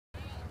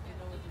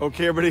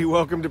Okay, everybody,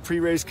 welcome to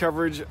pre-race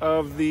coverage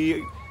of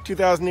the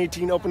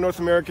 2018 Open North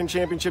American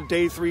Championship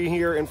Day 3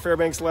 here in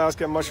Fairbanks,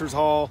 Alaska at Mushers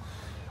Hall.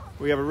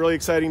 We have a really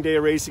exciting day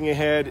of racing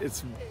ahead.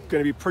 It's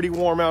going to be pretty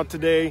warm out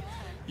today.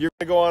 You're going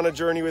to go on a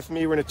journey with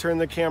me. We're going to turn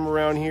the camera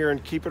around here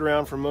and keep it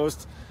around for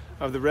most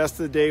of the rest of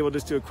the day. We'll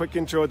just do a quick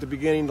intro at the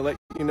beginning to let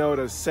you know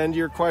to send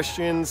your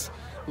questions.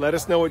 Let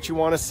us know what you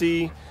want to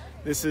see.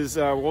 This is,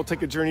 we'll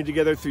take a journey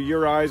together through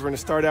your eyes. We're going to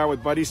start out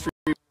with Buddy Streeper.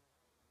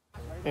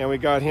 And we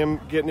got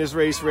him getting his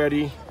race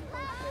ready.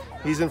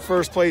 He's in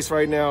first place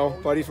right now,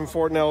 Buddy from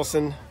Fort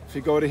Nelson. If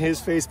you go to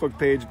his Facebook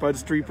page, Bud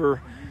Streeper,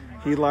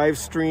 he live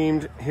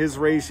streamed his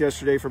race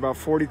yesterday for about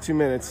 42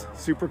 minutes.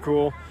 Super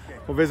cool.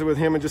 We'll visit with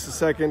him in just a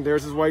second.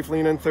 There's his wife,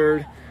 Lina, in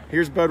third.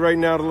 Here's Bud right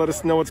now to let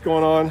us know what's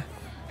going on.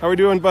 How are we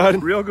doing,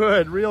 Bud? Real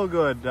good, real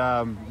good.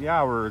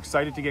 Yeah, we're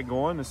excited to get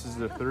going. This is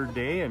the third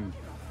day, and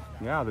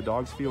yeah, the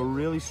dogs feel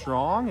really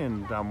strong,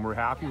 and we're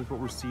happy with what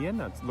we're seeing.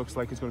 It looks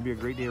like it's going to be a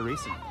great day of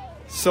racing.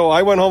 So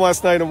I went home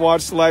last night and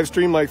watched the live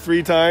stream like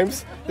 3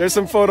 times. There's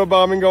some photo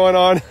bombing going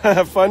on.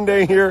 Fun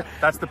day here.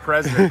 That's the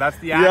president. That's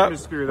the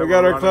atmosphere. That we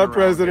got our club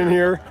president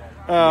here.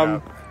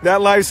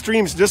 That live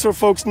streams, just so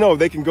folks know,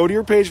 they can go to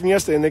your page from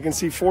yesterday and they can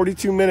see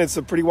 42 minutes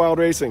of pretty wild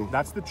racing.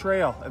 That's the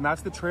trail, and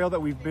that's the trail that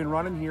we've been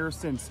running here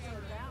since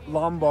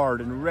Lombard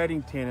and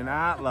Reddington and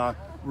Atla.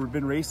 We've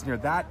been racing here.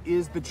 That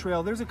is the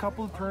trail. There's a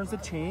couple of turns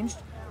that changed,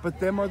 but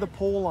them are the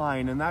pole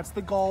line, and that's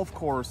the golf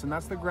course, and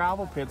that's the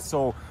gravel pit.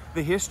 So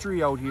the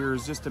history out here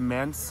is just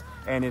immense,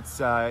 and it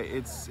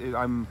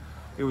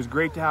was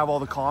great to have all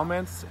the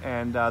comments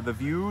and the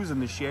views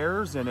and the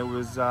shares, and it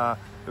was a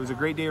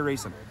great day of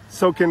racing.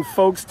 So can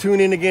folks tune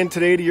in again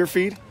today to your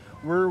feed?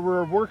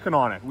 We're working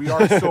on it. We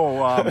are.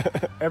 So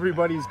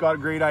everybody's got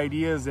great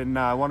ideas, and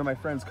one of my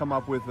friends come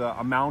up with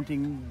a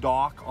mounting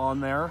dock on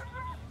there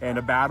and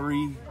a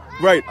battery,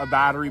 a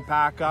battery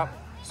pack up.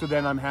 So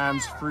then I'm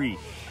hands free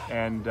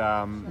and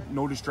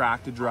no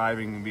distracted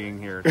driving being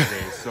here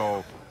today.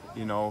 So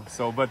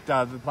but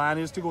the plan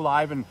is to go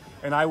live, and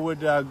I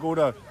would go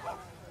to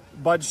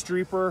Bud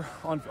Streeper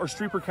or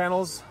Streeper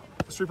Kennels.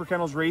 Streeper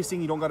Kennels Racing.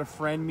 You don't got to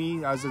friend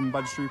me as in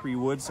Bud Streeper, you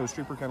would. So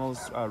Streeper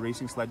Kennels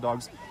Racing Sled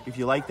Dogs. If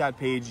you like that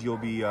page, you'll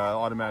be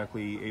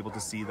automatically able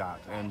to see that.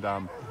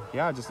 And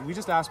yeah, we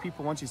just ask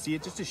people once you see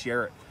it just to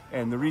share it.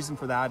 And the reason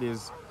for that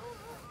is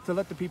to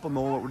let the people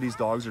know what these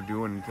dogs are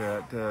doing,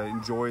 to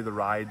enjoy the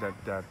ride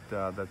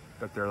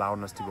that they're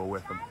allowing us to go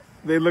with them.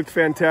 They looked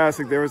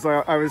fantastic. There was,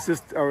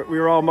 we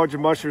were all a bunch of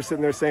mushers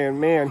sitting there saying,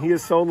 man, he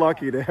is so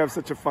lucky to have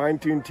such a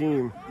fine-tuned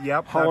team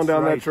hauling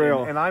down that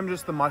trail. And I'm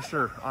just the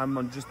musher.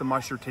 I'm just the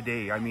musher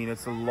today. I mean,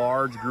 it's a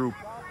large group.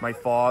 My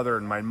father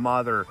and my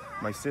mother,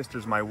 my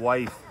sisters, my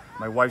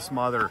wife's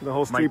mother, the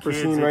whole my Streeper kids,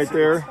 scene right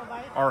there.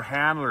 Our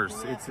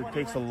handlers. It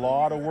takes a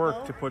lot of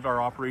work to put our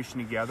operation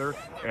together,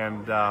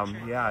 and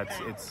yeah,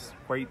 it's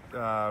quite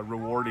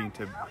rewarding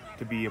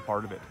to be a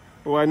part of it.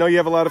 Well, I know you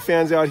have a lot of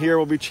fans out here.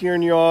 We'll be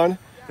cheering you on.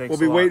 We'll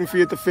be waiting for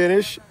you at the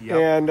finish,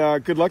 and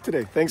good luck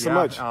today. Thanks so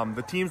much.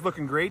 The team's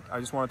looking great. I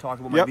just want to talk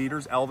about my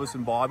leaders, Elvis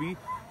and Bobby,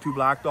 2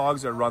 black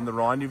dogs that run the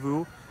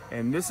Rendezvous.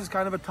 And this is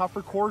kind of a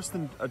tougher course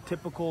than a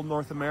typical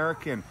North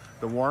American.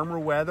 The warmer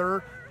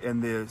weather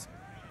and the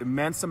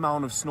immense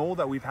amount of snow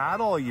that we've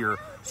had all year.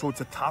 So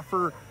it's a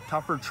tougher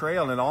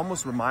trail, and it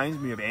almost reminds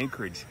me of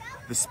Anchorage,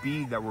 the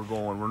speed that we're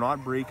going. We're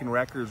not breaking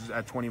records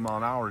at 20 mile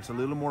an hour. It's a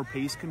little more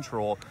pace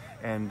control,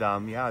 and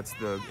yeah, it's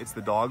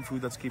the dog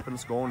food that's keeping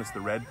us going. It's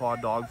the Red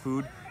Pod dog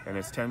food, and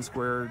it's 10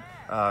 square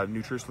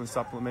nutritional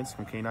supplements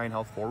from K9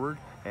 Health Forward,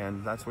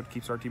 and that's what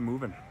keeps our team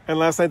moving. And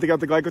last night they got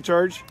the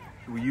glycocharge?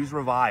 We use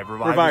Revive.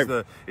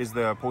 Revive. Is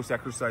the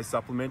post-exercise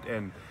supplement,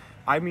 and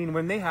I mean,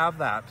 when they have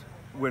that,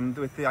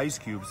 with the ice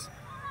cubes,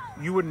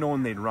 you wouldn't know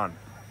when they'd run.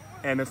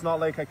 And it's not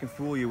like I can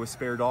fool you with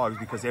spare dogs,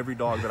 because every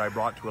dog that I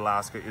brought to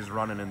Alaska is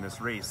running in this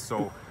race.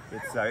 So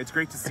it's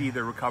great to see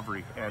the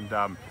recovery. And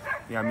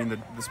yeah, I mean,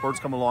 the sport's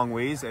come a long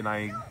ways, and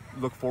I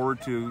look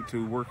forward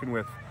to working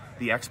with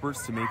the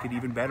experts to make it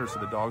even better, so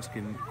the dogs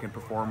can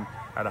perform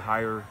at a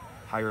higher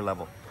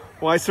level.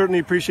 Well, I certainly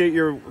appreciate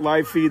your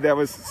live feed. That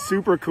was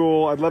super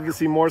cool. I'd love to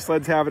see more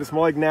sleds have it. It's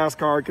more like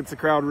NASCAR. It gets the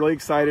crowd really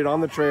excited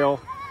on the trail.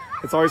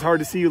 It's always hard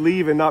to see you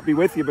leave and not be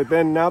with you, but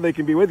then now they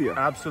can be with you.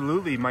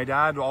 Absolutely. My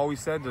dad always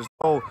said,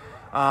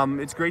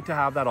 it's great to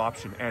have that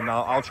option. And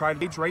I'll try to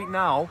gauge right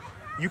now.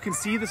 You can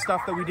see the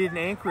stuff that we did in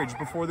Anchorage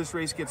before this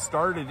race gets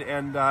started,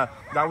 and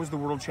that was the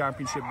World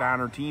Championship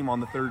banner team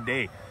on the 3rd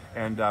day.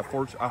 And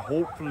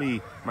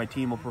hopefully my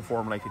team will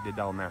perform like it did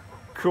down there.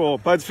 Cool.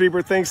 Bud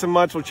Streeper, thanks so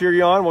much. We'll cheer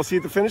you on. We'll see you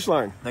at the finish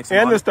line. Thanks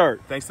and the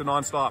start. Thanks to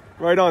Nonstop.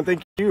 Right on.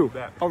 Thank you.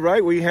 All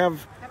right. We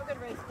have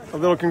a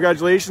little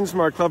congratulations from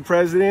our club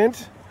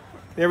president.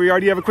 There we are.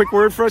 Do you have a quick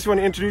word for us? You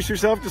want to introduce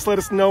yourself? Just let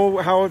us know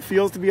how it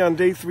feels to be on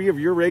day 3 of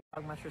your race.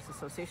 Mushers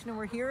Association, and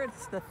we're here.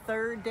 It's the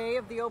 3rd day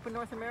of the Open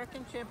North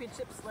American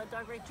Championship Sled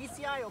Dog Race,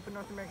 GCI Open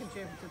North American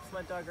Championship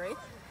Sled Dog Race.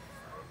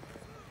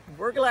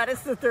 We're glad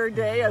it's the 3rd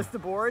day as the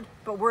board,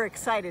 but we're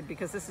excited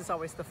because this is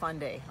always the fun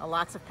day.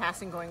 Lots of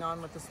passing going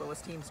on with the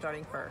slowest team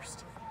starting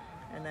first,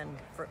 and then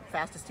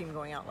fastest team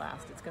going out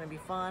last. It's going to be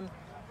fun.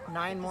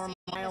 9 more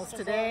miles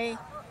today,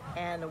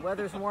 and the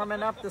weather's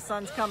warming up, the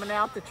sun's coming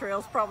out, the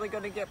trail's probably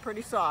going to get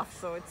pretty soft,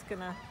 so it's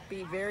going to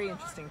be very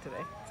interesting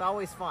today. It's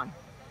always fun.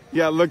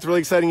 Yeah, it looked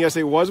really exciting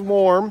yesterday. It was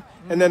warm,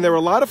 and then there were a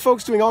lot of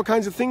folks doing all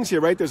kinds of things here,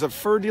 right? There's a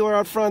fur dealer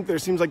out front. There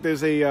seems like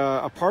there's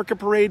a parka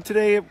parade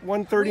today at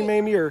 1:30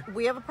 maybe, or?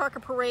 We have a parka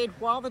parade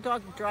while the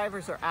dog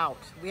drivers are out.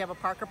 We have a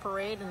parka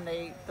parade, and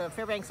the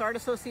Fairbanks Art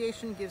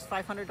Association gives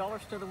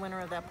 $500 to the winner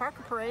of that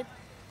parka parade.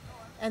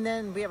 And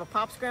then we have a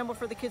pop scramble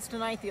for the kids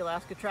tonight. The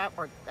Alaska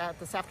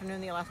this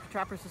afternoon, the Alaska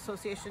Trappers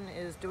Association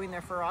is doing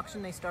their fur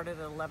auction. They started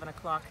at 11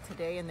 o'clock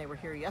today, and they were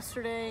here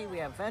yesterday. We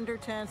have vendor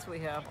tents. We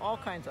have all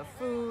kinds of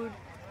food.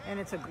 And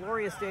it's a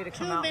glorious day to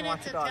come out and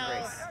watch a dog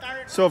race.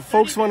 So if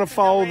folks want to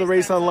follow the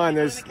race online,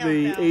 there's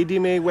the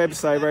ADMA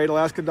website, right?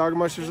 Alaska Dog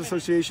Mushers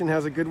Association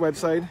has a good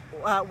website.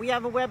 We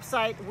have a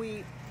website.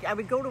 I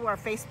would go to our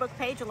Facebook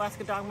page,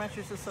 Alaska Dog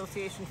Mushers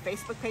Association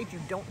Facebook page.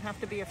 You don't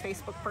have to be a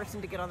Facebook person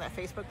to get on that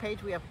Facebook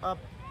page. We have up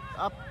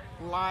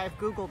live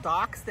Google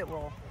Docs that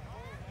will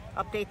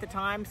update the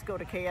times. Go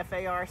to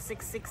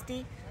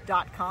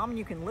KFAR660.com.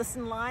 You can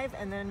listen live,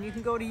 and then you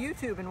can go to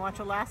YouTube and watch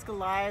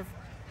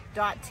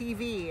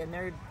AlaskaLive.tv, and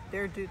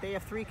they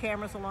have 3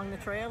 cameras along the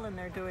trail, and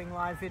they're doing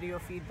live video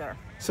feed there.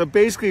 So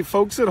basically,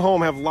 folks at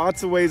home have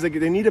lots of ways.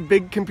 They need a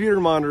big computer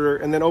monitor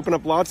and then open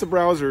up lots of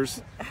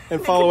browsers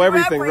and follow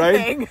everything,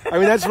 right? I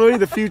mean, that's really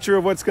the future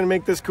of what's going to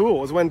make this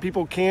cool, is when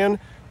people can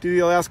do the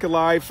Alaska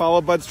Live,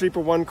 follow Bud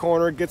Streeper one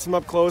corner, get some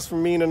up close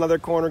from me in another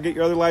corner, get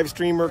your other live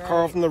streamer, right.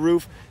 Carl from the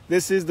roof.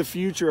 This is the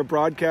future of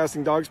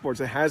broadcasting dog sports.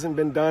 It hasn't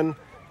been done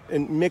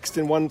and mixed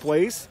in one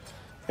place.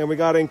 And we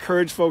got to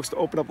encourage folks to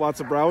open up lots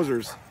of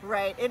browsers.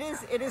 Right. It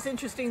is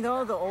interesting,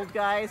 though. The old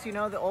guys,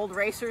 the old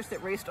racers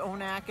that raced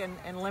ONAC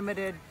and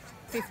Limited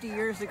 50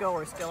 years ago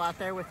are still out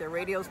there with their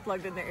radios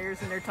plugged in their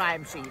ears and their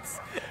time sheets.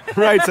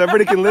 Right. So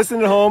everybody can listen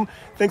at home.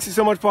 Thanks you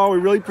so much, Paul. We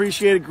really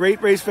appreciate it. Great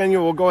race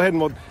venue. We'll go ahead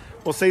and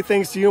we'll say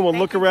thanks to you, and we'll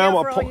look around.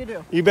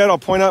 You bet. I'll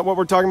point out what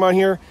we're talking about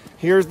here.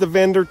 Here's the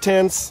vendor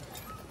tents.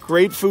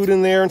 Great food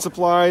in there and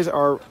supplies.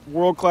 Our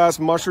world-class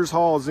Mushers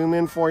Hall. I'll zoom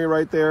in for you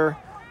right there.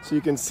 So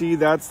you can see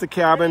that's the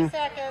cabin.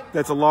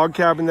 That's a log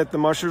cabin that the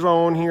Mushers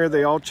own here.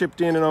 They all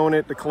chipped in and own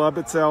it. The club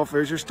itself.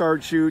 There's your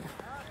start chute.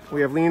 We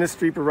have Lina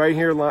Streeper right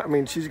here. I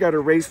mean, she's got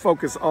her race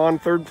focus on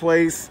 3rd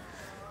place.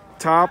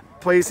 Top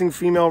placing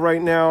female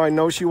right now. I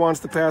know she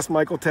wants to pass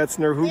Michael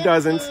Tetzner. Who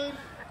doesn't?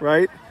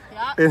 Right?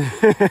 Yep. Bud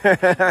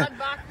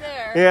back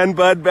there. And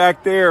Bud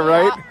back there,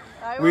 right?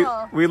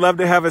 Yeah, We'd love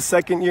to have a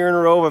 2nd year in a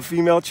row of a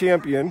female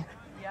champion.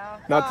 Yeah.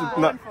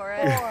 Not for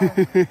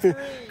it.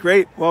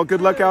 Great. Well,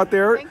 good luck out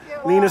there. Thank you.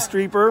 Lina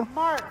Streeper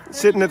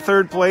sitting at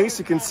 3rd place.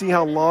 You can see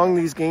how long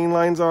these gain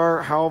lines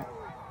are, how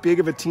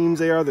big of a teams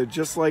they are. They're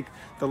just like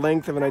the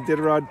length of an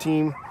Iditarod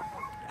team,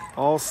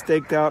 all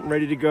staked out and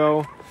ready to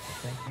go.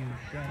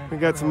 We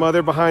got some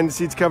other behind the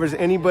scenes covers.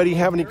 Anybody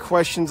have any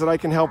questions that I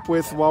can help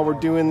with while we're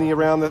doing the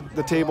around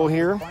the table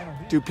here?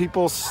 Do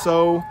people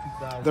sew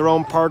their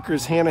own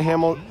Parkers? Hannah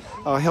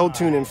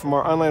Hildtunen from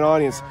our online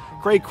audience.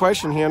 Great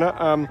question,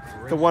 Hannah.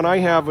 The one I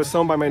have was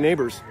sewn by my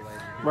neighbors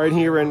right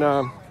here in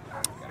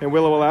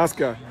Willow,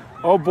 Alaska.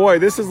 Oh boy,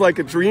 this is like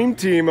a dream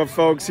team of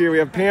folks here. We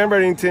have Pam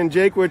Reddington,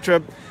 Jake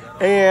Wittrup,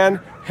 and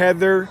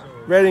Heather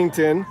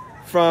Reddington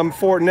from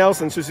Fort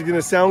Nelson. So she's going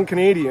to sound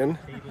Canadian.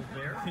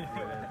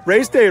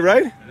 Race day,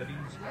 right?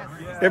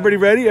 Everybody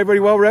ready?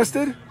 Everybody well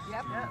rested?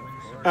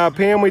 Yep.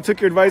 Pam, we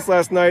took your advice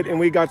last night and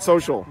we got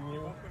social.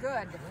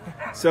 Good.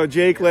 So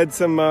Jake led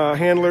some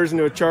handlers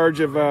into a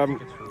charge of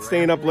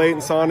staying up late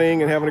and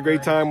sauning and having a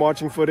great time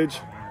watching footage.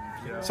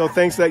 So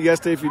thanks for that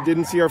yesterday. If you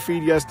didn't see our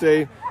feed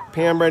yesterday,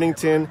 Pam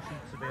Reddington,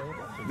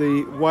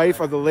 the wife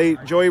of the late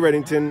Joey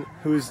Reddington,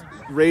 whose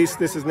race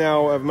this is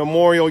now a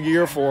memorial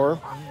year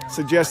for,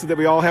 suggested that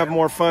we all have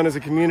more fun as a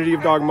community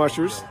of dog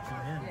mushers,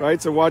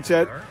 right? So watch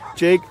that.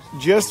 Jake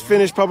just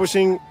finished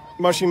publishing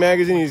Mushy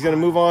Magazine. He's going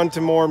to move on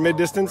to more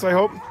mid-distance, I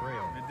hope.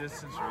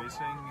 Mid-distance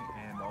racing,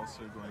 and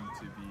also going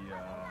to be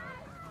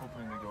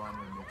hoping to go on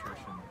with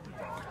nutrition with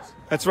dogs.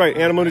 That's right,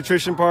 animal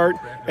nutrition part.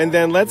 And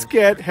then let's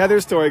get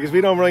Heather's story, because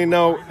we don't really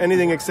know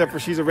anything except for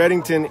she's a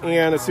Reddington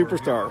and a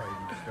superstar.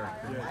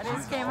 I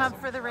just came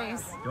up for the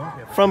race.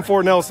 From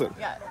Fort Nelson.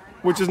 Yeah.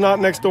 Which is not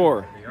next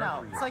door.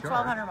 No, it's like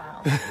 1,200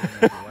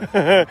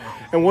 miles.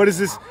 And what is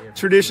this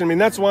tradition? I mean,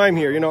 that's why I'm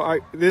here.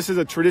 This is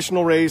a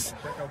traditional race.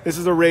 This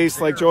is a race,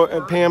 like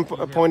Pam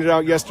pointed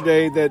out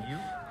yesterday, that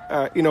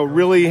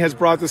really has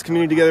brought this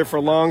community together for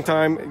a long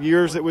time.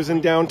 Years it was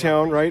in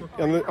downtown, right,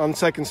 on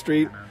 2nd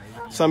Street.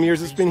 Some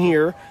years it's been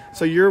here.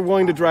 So you're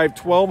willing to drive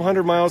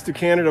 1,200 miles to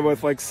Canada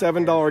with like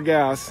 $7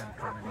 gas.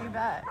 You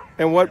bet.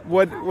 And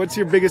what's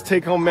your biggest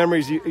take-home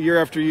memories year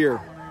after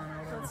year?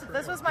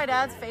 This was my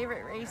dad's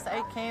favorite race.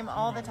 I came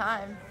all the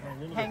time,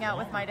 hang out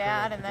with my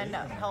dad, and then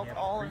help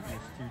all of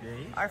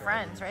our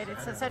friends, right? It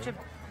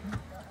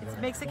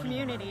makes a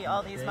community,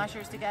 all these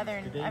mushers together,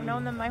 and I've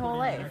known them my whole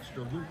life.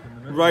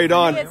 Right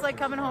on. It's like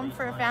coming home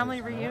for a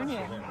family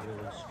reunion.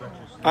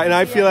 And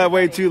I feel that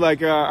way too.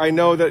 Like I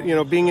know that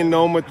being in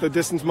Nome with the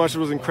distance mushers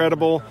was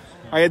incredible.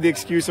 I had the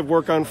excuse of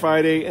work on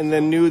Friday, and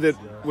then knew that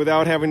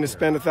without having to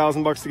spend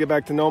 $1,000 to get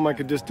back to Nome, I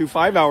could just do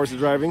 5 hours of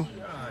driving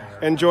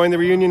and join the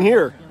reunion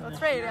here.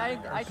 That's right.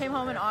 I came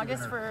home in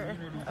August for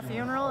a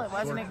funeral. It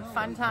wasn't a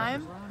fun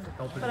time,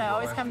 but I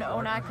always come to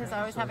ONAC because I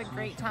always have a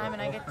great time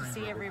and I get to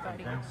see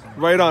everybody.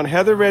 Right on.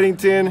 Heather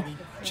Reddington,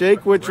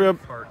 Jake Wittrup,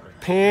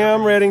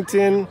 Pam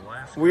Reddington.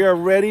 We are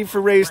ready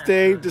for race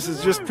day. This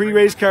is just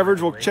pre-race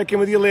coverage. We'll check in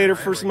with you later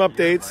for some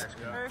updates.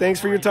 Thanks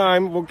for your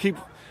time. We'll keep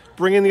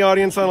bringing the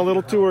audience on a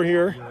little tour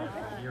here.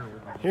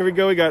 Here we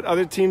go. We got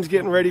other teams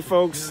getting ready,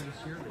 folks.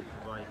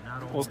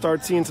 We'll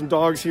start seeing some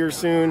dogs here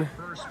soon.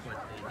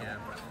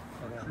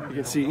 You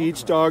can see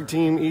each dog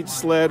team, each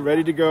sled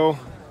ready to go.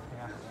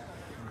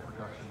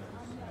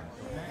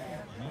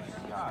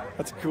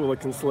 That's a cool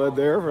looking sled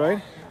there,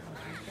 right?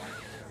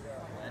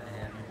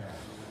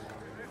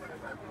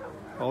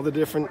 All the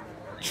different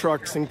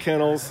trucks and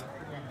kennels.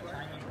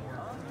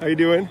 How you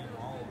doing?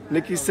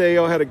 Nicky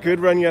Sayo had a good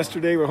run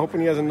yesterday. We're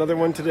hoping he has another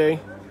one today.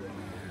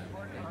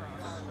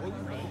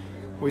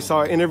 We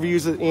saw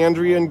interviews with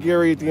Andrea and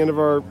Gary at the end of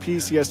our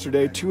piece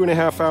yesterday,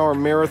 2.5-hour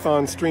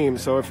marathon stream.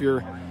 So if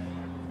you're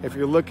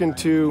looking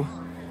to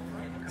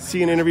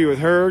see an interview with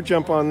her,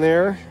 jump on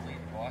there.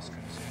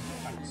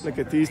 Look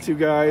at these two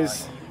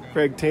guys,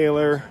 Craig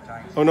Taylor.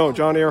 Oh no,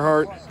 John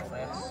Earhart,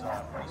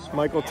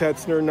 Michael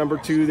Tetzner, number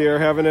 2 there,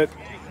 having it,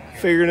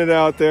 figuring it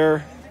out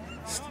there,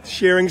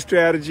 sharing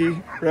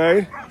strategy,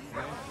 right?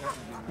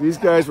 These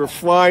guys were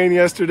flying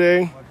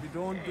yesterday.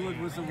 Don't do it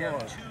with the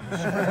wall.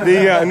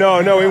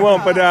 No, we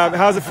won't. But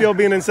how's it feel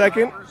being in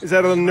second? Is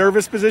that a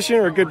nervous position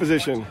or a good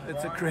position?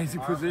 It's a crazy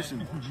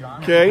position.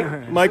 Okay,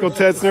 Michael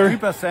Tetzner.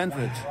 Super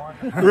sandwich.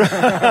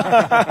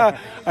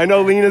 I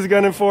know Lina's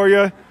gunning for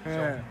you.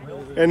 Yeah.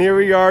 And here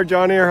we are,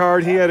 John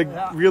Earhart. He had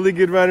a really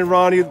good run. And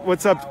Ronnie,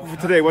 what's up for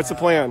today? What's the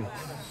plan?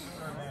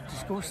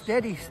 Just go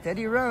steady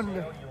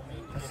run.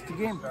 That's the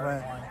game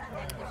plan.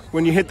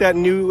 When you hit that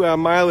new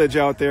mileage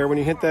out there, when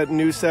you hit that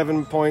new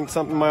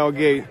 7-point-something mile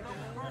gate,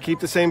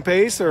 keep the same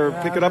pace or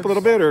pick it up a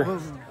little bit, or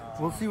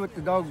we'll see what the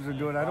dogs are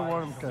doing. I don't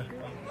want them to.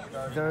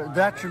 They're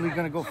actually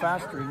going to go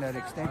faster in that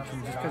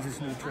extension just because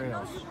it's new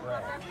trails.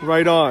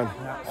 Right on.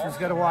 Yeah, so just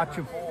got to watch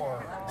them.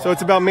 So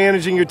it's about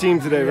managing your team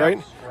today, right?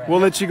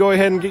 We'll let you go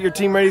ahead and get your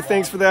team ready.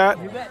 Thanks for that.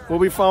 We'll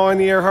be following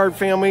the Earhart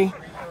family.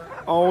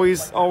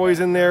 Always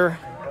in there.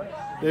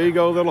 There you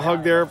go, a little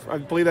hug there. I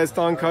believe that's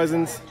Don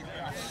Cousins.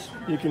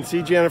 You can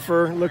see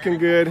Jennifer looking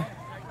good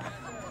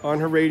on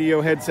her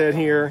radio headset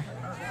here.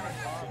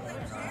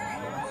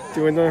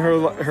 Doing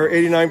her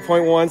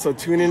 89.1, so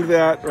tune into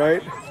that,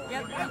 right?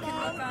 Yep, you can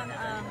look on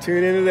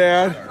tune into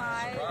that.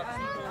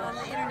 on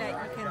the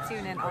internet. You can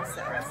tune in also.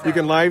 So. You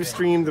can live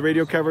stream the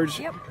radio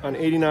coverage on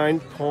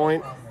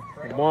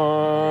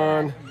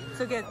 89.1.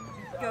 So go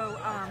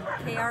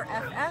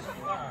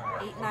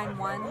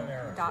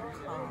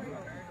KRFF891.com.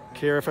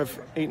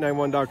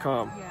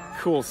 KRFF891.com. Yeah.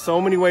 Cool. So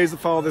many ways to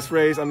follow this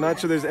race. I'm not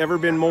sure there's ever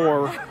been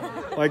more.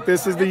 Like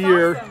this is the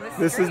year. Awesome.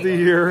 This is the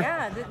year.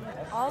 Yeah,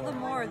 all the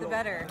more, the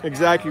better.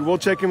 Exactly. We'll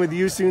check in with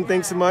you soon.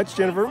 Thanks so much,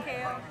 Jennifer.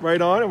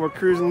 Right on. And we're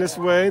cruising this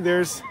way.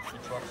 There's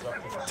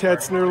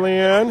Tetzner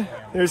Land.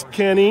 There's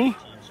Kenny.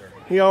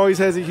 He always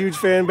has a huge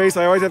fan base.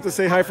 I always have to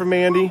say hi for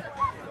Mandy.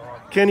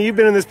 Kenny, you've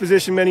been in this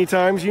position many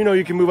times. You know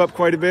you can move up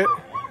quite a bit.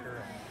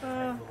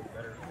 It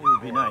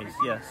would be nice,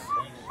 yes.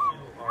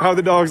 How are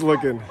the dogs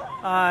looking?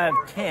 I have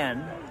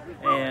 10,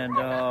 and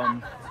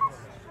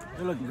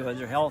they're looking good.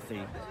 They're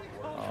healthy.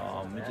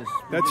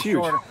 That's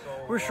huge.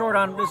 We're short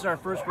on, this is our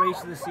first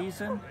race of the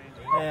season,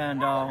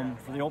 and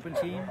for the open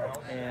team,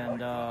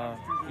 and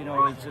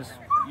it's just,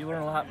 you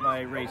learn a lot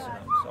by racing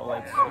them, so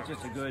it's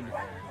just a good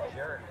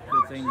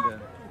thing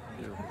to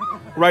do.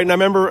 Right, and I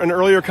remember an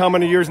earlier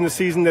comment of yours in the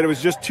season that it was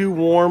just too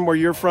warm where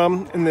you're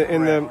from in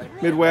the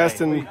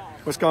Midwest and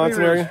Wisconsin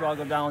we really area.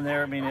 struggled down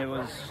there. I mean, it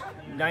was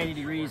 90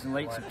 degrees in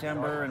late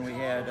September, and we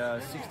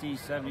had 60,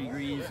 70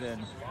 degrees in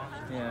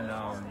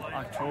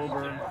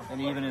October,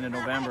 and even in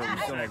November we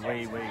still had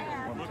way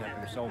warm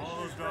temperatures. So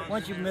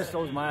once you miss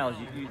those miles,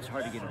 it's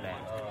hard to get it back.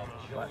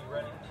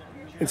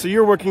 And so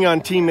you're working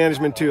on team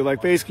management too.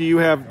 Like basically you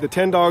have the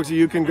 10 dogs that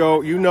you can go,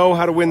 you know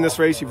how to win this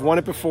race, you've won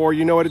it before,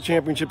 you know what a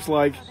championship's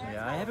like.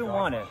 Yeah, I haven't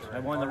won it. I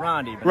won the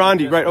Rondi.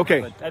 Right,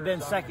 okay. But I've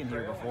been second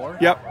here before.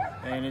 Yep.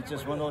 And it's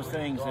just one of those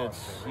things that's,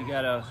 you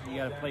gotta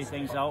play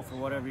things out for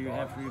whatever you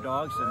have for your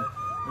dogs, and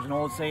there's an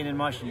old saying in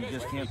mushing, you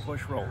just can't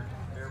push rope.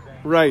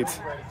 Right.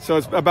 So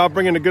it's about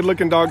bringing a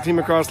good-looking dog team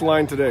across the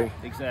line today.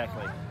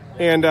 Exactly.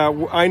 And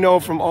I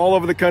know from all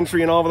over the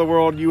country and all over the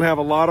world, you have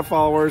a lot of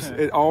followers.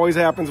 It always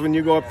happens when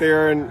you go up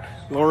there, and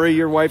Lori,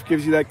 your wife,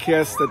 gives you that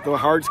kiss that the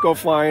hearts go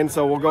flying.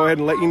 So we'll go ahead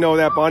and let you know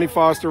that. Bonnie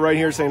Foster right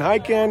here saying hi,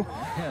 Ken,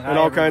 and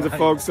all kinds of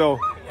folks. So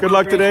good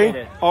luck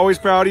today. Always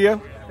proud of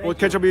you. We'll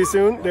catch up with you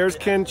soon. There's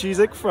Ken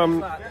Chizik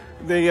from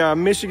the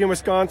Michigan,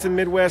 Wisconsin,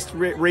 Midwest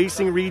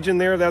racing region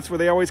there. That's where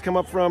they always come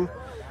up from.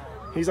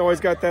 He's always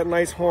got that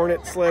nice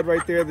Hornet sled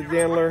right there, the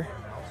Dandler.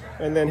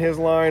 And then his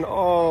line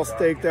all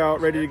staked out,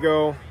 ready to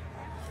go.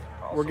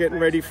 We're getting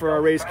ready for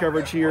our race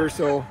coverage here,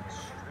 so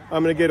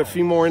I'm going to get a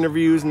few more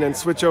interviews and then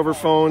switch over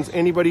phones.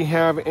 Anybody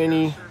have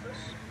any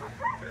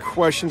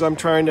questions? I'm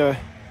trying to...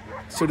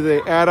 So do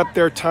they add up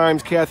their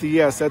times, Kathy?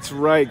 Yes, that's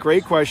right.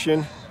 Great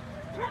question.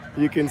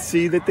 You can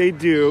see that they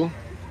do.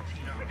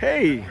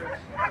 Hey,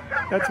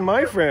 that's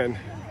my friend.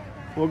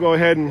 We'll go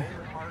ahead and...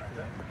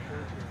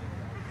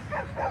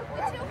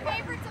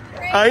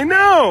 I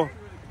know.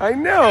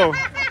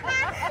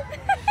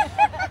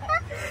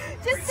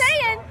 Just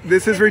saying.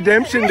 This is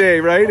Redemption Day,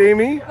 right,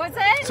 Amy? What's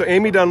that? So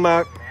Amy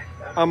Dunlop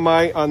on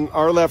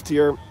our left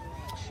here.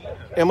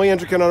 Emily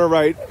Entrican on her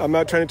right. I'm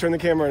not trying to turn the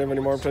camera on him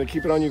anymore. I'm trying to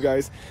keep it on you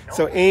guys.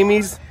 So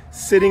Amy's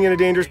sitting in a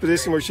dangerous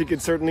position where she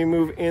could certainly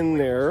move in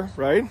there,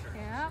 right?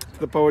 Yeah. To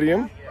the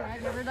podium.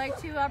 I'd never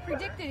like to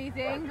predict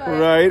anything, but...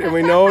 Right, and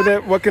we know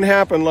that what can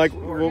happen. Like,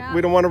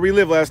 we don't want to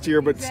relive last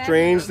year, but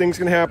strange things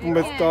can happen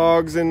with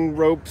dogs and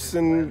ropes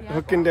and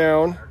hooking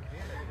down.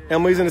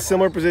 Emily's in a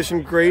similar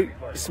position. Great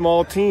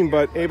small team,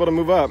 but able to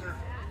move up.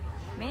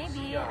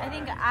 Maybe. I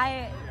think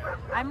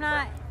I'm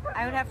not...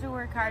 I would have to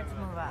work hard to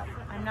move up.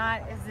 I'm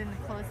not as in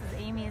close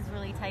as Amy is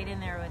really tight in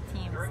there with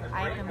teams.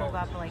 I have to move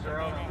up like a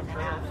minute and a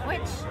half,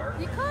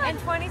 which you could. In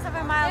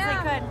 27 miles I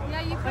could.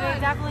 Yeah, you could. But it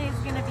definitely is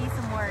going to be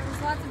some work.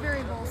 There's lots of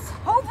variables.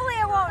 Hopefully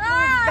I won't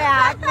move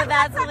back, but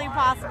that's really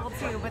possible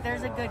too. But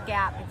there's a good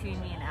gap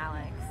between me and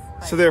Alex.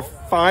 But So there are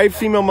 5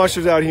 female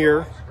mushers out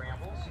here.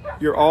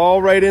 You're all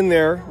right in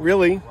there,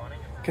 really,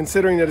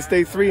 considering that it's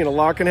day 3 and a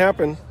lot can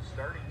happen.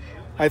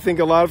 I think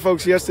a lot of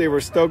folks yesterday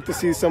were stoked to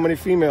see so many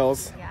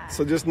females.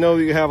 So just know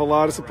that you have a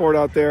lot of support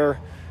out there,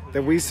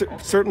 that we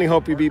certainly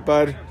hope you beat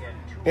Bud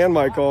and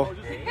Michael. Well, me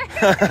too,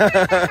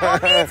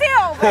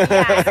 but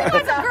yeah,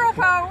 it's a girl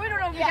power. We don't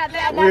know if we got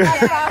that.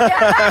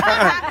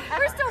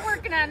 We're still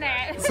working on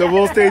that. So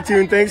we'll stay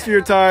tuned. Thanks for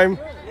your time.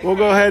 We'll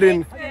go ahead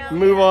and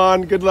move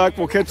on. Good luck.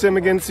 We'll catch them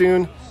again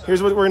soon.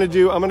 Here's what we're going to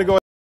do. I'm going to go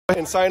ahead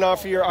and sign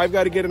off here. I've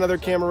got to get another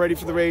camera ready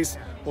for the race.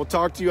 We'll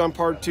talk to you on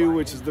part 2,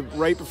 which is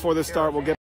right before the start. We'll get